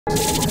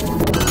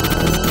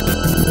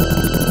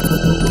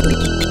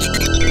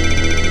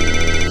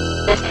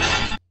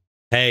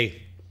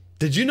Hey,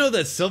 did you know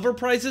that silver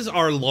prices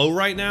are low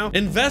right now?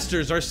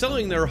 Investors are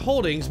selling their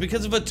holdings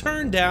because of a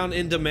turn down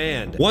in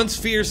demand. Once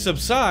fears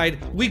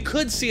subside, we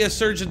could see a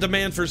surge in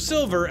demand for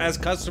silver as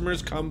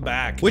customers come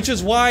back, which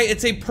is why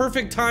it's a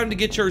perfect time to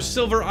get your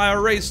silver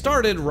IRA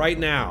started right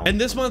now.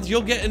 And this month,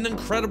 you'll get an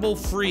incredible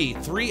free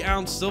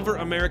 3-ounce silver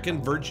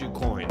American Virtue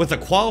coin with a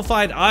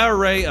qualified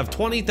IRA of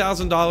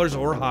 $20,000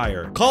 or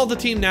higher. Call the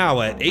team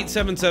now at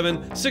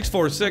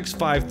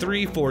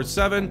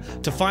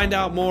 877-646-5347 to find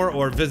out more,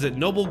 or visit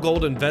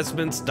noblegoldinvestments.com.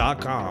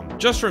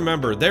 Just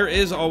remember, there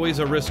is always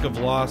a risk of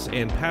loss,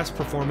 and past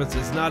performance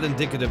is not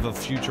indicative of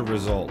future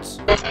results.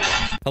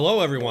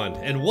 Hello everyone,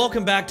 and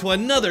welcome back to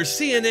another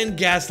CNN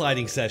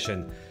gaslighting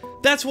session.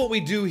 That's what we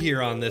do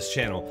here on this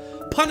channel.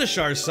 Punish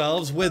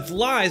ourselves with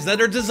lies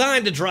that are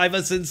designed to drive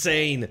us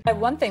insane. I have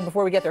one thing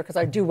before we get there, because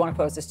I do want to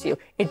pose this to you.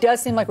 It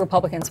does seem like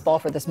Republicans fall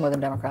for this more than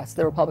Democrats.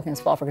 The Republicans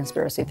fall for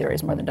conspiracy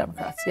theories more than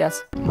Democrats.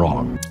 Yes?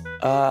 Wrong.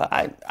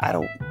 I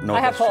don't know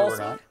if that's true or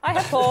not. I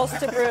have polls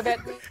to prove it.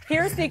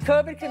 Here's the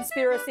COVID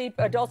conspiracy.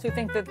 Adults who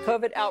think that the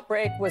COVID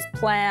outbreak was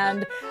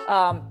planned.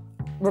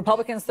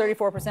 Republicans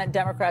 34%,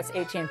 Democrats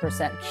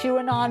 18%.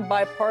 QAnon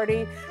by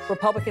party,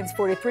 Republicans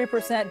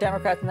 43%,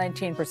 Democrats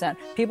 19%.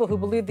 People who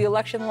believe the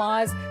election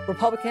lies,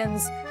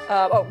 Republicans,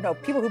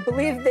 people who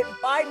believe that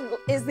Biden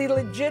is the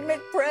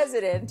legitimate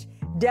president,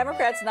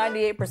 Democrats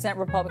 98%,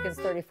 Republicans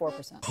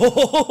 34%.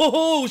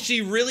 Oh,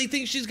 she really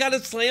thinks she's got a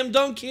slam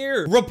dunk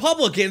here.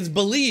 Republicans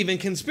believe in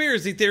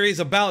conspiracy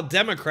theories about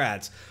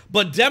Democrats,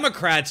 but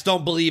Democrats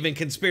don't believe in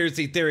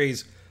conspiracy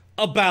theories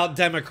about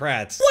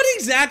Democrats. What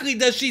exactly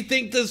does she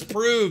think this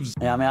proves?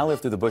 Yeah, I mean, I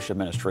lived through the Bush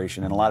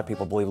administration, and a lot of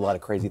people believe a lot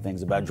of crazy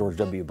things about George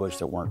W. Bush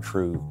that weren't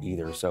true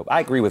either. So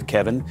I agree with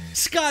Kevin.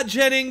 Scott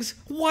Jennings,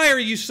 why are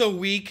you so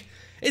weak?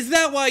 Is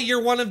that why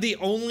you're one of the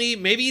only,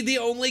 maybe the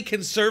only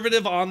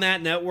conservative on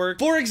that network?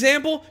 For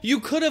example, you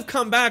could have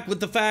come back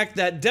with the fact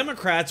that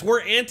Democrats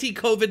were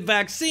anti-COVID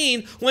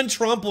vaccine when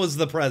Trump was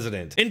the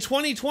president. In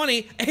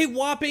 2020, a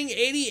whopping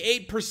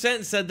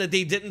 88% said that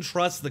they didn't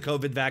trust the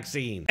COVID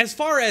vaccine. As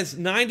far as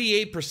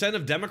 98%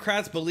 of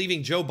Democrats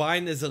believing Joe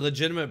Biden is a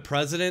legitimate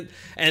president,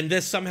 and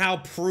this somehow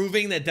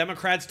proving that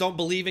Democrats don't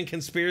believe in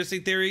conspiracy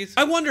theories,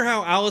 I wonder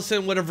how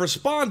Allison would have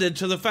responded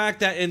to the fact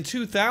that in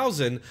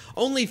 2000,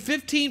 only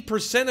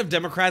 15% of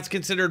Democrats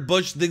considered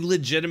Bush the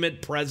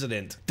legitimate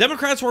president.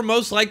 Democrats were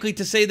most likely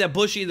to say that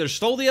Bush either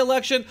stole the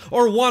election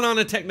or won on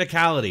a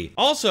technicality.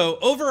 Also,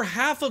 over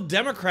half of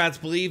Democrats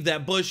believe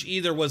that Bush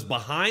either was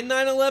behind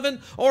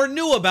 9/11 or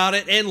knew about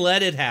it and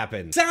let it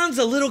happen. Sounds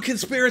a little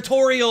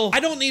conspiratorial. I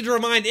don't need to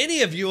remind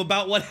any of you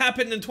about what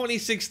happened in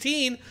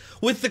 2016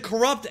 with the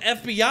corrupt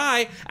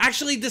FBI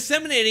actually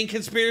disseminating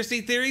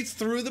conspiracy theories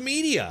through the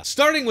media.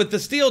 Starting with the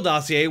Steele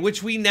dossier,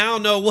 which we now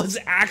know was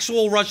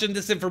actual Russian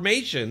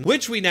disinformation,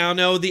 which we now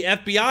know the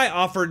FBI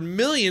offered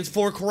millions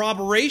for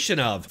corroboration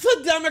of.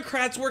 The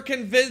Democrats were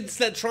convinced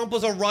that Trump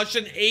was a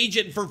Russian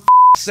agent, for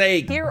f***'s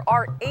sake. Here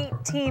are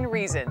 18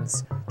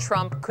 reasons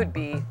Trump could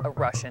be a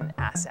Russian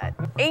asset.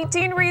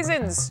 18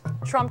 reasons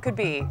Trump could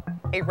be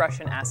a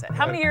Russian asset.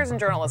 How many years in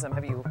journalism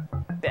have you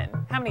been?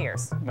 How many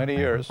years? Many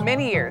years.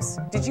 Many years.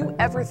 Did you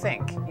ever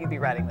think you'd be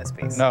writing this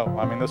piece? No,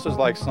 I mean, this is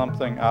like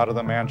something out of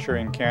the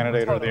Manchurian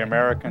Candidate or the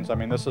Americans. I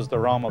mean, this is the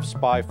realm of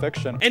spy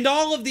fiction. And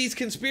all of these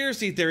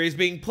conspiracy theories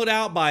being put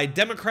out by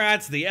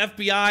Democrats, the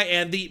FBI,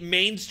 and the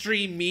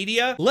mainstream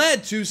media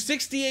led to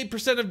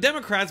 68% of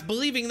Democrats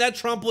believing that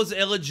Trump was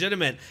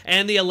illegitimate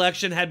and the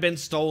election had been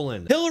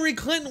stolen. Hillary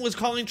Clinton was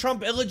calling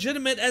Trump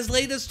illegitimate as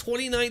late as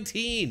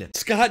 2019.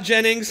 Scott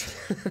Jennings,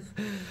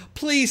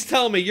 please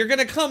tell me you're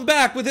gonna come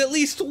back with at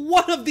least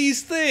one of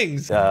these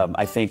things.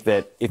 I think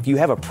that if you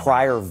have a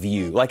prior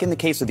view, like in the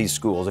case of these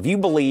schools, if you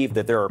believe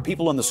that there are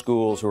people in the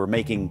schools who are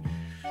making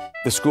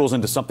the schools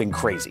into something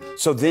crazy,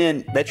 so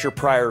then that's your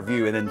prior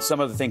view, and then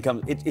some other thing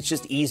comes, it's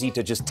just easy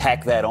to just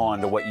tack that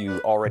on to what you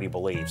already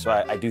believe. So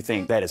I do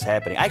think that is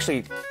happening.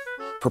 Actually,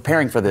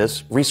 preparing for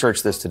this,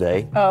 researched this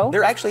today. Oh?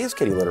 There actually is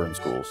kitty litter in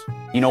schools.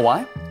 You know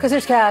why? Because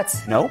there's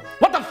cats. No.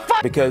 What the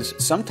fuck? Because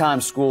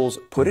sometimes schools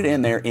put it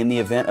in there in the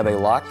event of a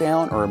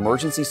lockdown or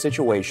emergency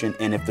situation,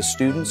 and if the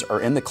students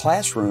are in the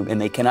classroom and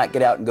they cannot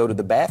get out and go to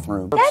the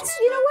bathroom. That's,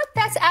 you know what?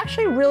 That's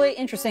actually really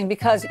interesting,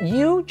 because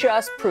you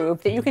just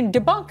proved that you can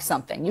debunk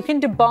something. You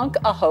can debunk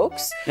a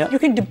hoax. Yep. You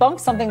can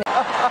debunk something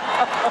that...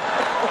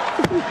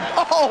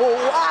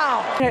 Oh,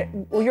 wow.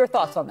 Well, your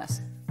thoughts on this?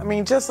 I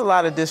mean, just a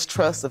lot of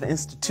distrust of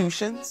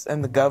institutions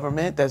and the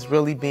government that's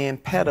really being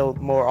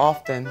peddled more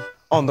often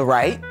on the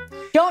right.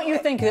 Don't you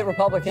think that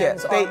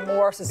Republicans are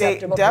more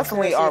susceptible? They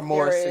definitely are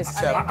more theories?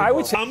 susceptible. I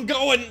would say I'm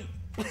going.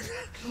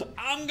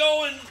 I'm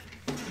going.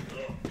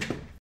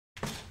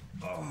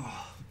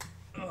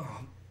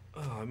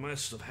 I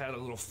must have had a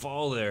little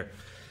fall there.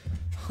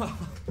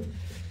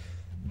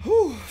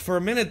 Whew, for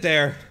a minute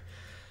there,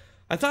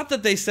 I thought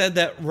that they said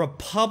that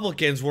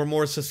Republicans were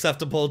more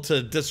susceptible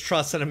to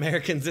distrust in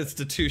Americans'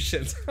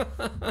 institutions.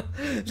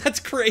 That's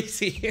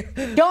crazy.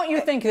 Don't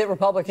you think that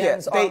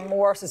Republicans are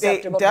more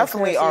susceptible? They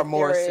definitely to are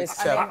more theories?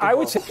 susceptible. I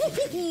would say.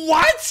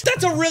 What?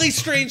 That's a really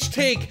strange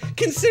take,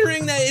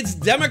 considering that it's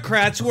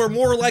Democrats who are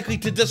more likely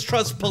to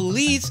distrust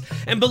police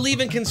and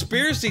believe in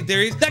conspiracy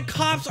theories that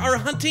cops are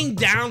hunting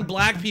down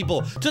black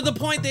people to the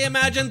point they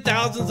imagine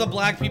thousands of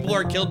black people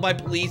are killed by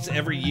police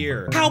every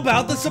year. How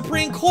about the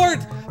Supreme Court?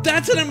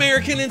 That's an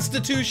American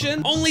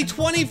institution. Only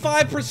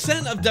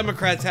 25% of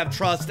Democrats have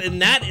trust in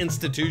that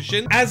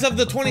institution. As of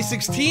the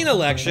 2016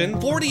 election,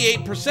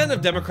 48%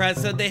 of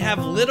Democrats said they have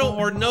little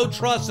or no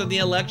trust in the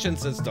election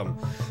system.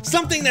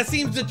 Something that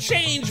seems to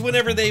change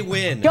whenever they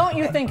win. Don't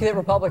you think that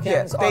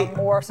Republicans are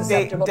more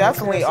susceptible? They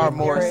definitely are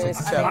more theories?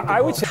 susceptible.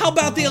 I would say. How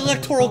about the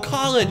Electoral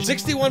College?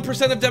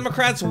 61% of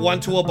Democrats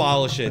want to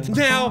abolish it.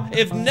 Now,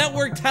 if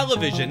network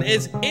television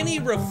is any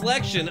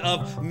reflection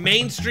of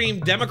mainstream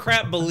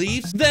Democrat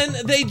beliefs, then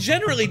they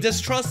generally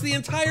distrust the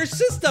entire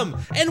system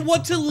and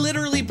want to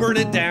literally burn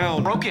it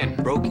down.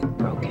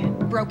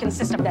 Broken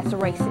system that's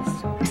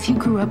racist. If you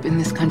grew up in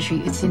this country,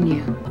 it's in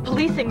you.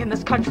 Policing in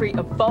this country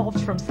evolved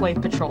from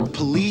slave patrol.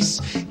 Police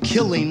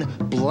killing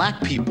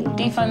black people.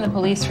 Defund the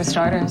police for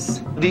starters.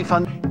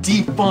 Defund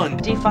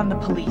Defund the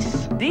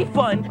police.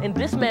 Defund and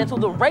dismantle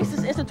the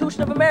racist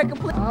institution of American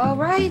police. All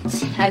right,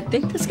 I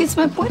think this gets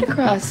my point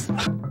across.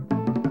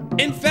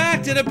 In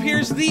fact, it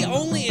appears the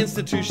only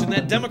institution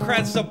that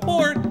Democrats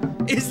support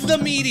is the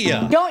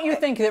media. Don't you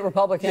think that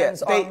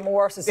Republicans are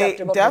more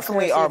susceptible? They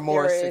definitely to are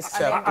more theories?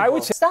 susceptible. I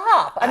would say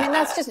stop. I mean,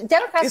 that's just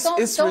Democrats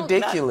it's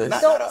ridiculous.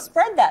 Don't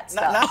spread that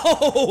stuff.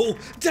 Oh,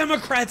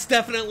 Democrats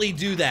definitely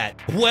do that.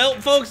 Well,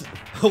 folks,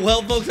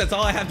 that's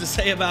all I have to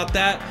say about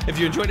that. If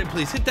you enjoyed it,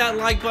 please hit that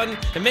like button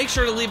and make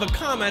sure to leave a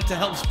comment to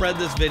help spread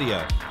this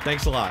video.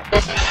 Thanks a lot.